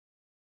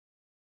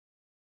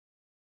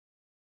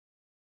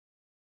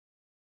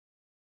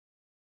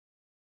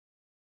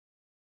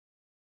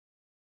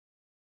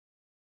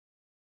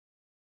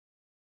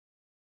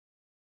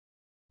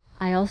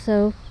I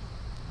also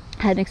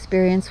had an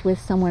experience with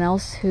someone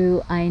else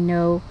who I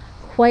know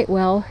quite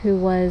well, who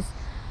was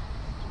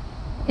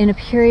in a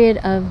period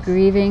of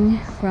grieving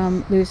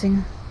from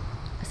losing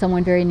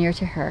someone very near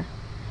to her,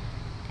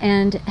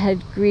 and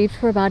had grieved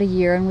for about a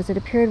year and was at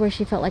a period where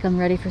she felt like, I'm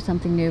ready for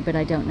something new, but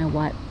I don't know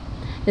what.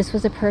 This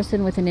was a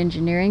person with an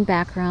engineering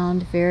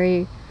background,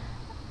 very,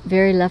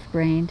 very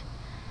left-brained,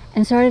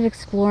 and started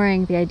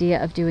exploring the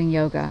idea of doing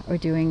yoga, or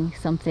doing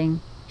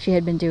something. She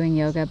had been doing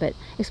yoga, but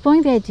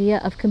exploring the idea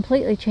of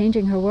completely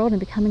changing her world and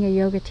becoming a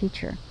yoga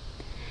teacher.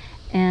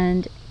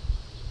 And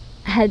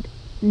had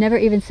never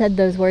even said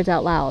those words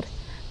out loud.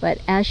 But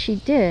as she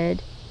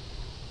did,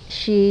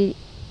 she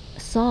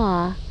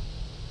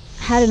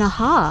had an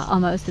aha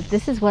almost, that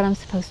this is what I'm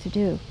supposed to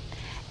do.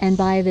 And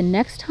by the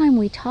next time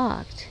we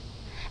talked,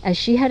 as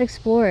she had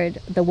explored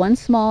the one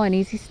small and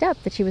easy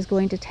step that she was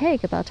going to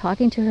take about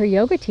talking to her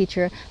yoga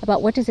teacher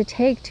about what does it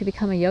take to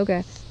become a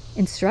yoga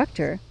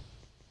instructor,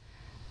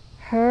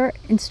 her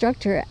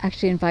instructor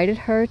actually invited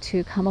her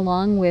to come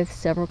along with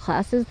several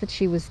classes that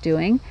she was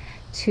doing,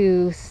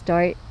 to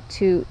start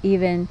to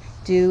even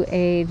do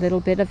a little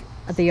bit of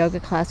the yoga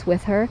class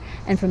with her.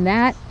 And from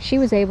that, she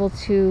was able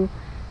to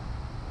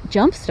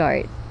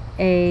jumpstart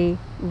a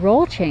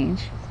role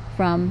change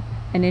from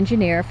an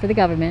engineer for the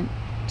government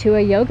to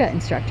a yoga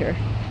instructor,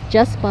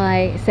 just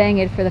by saying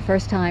it for the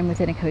first time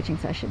within a coaching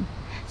session.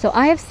 So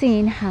I have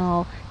seen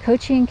how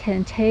coaching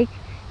can take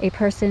a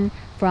person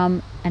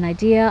from an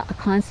idea, a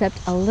concept,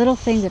 a little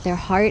thing that their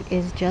heart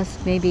is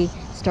just maybe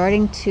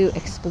starting to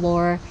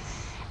explore,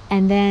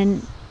 and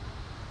then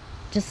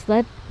just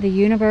let the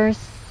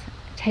universe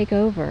take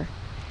over.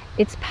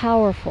 It's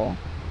powerful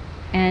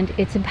and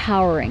it's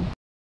empowering.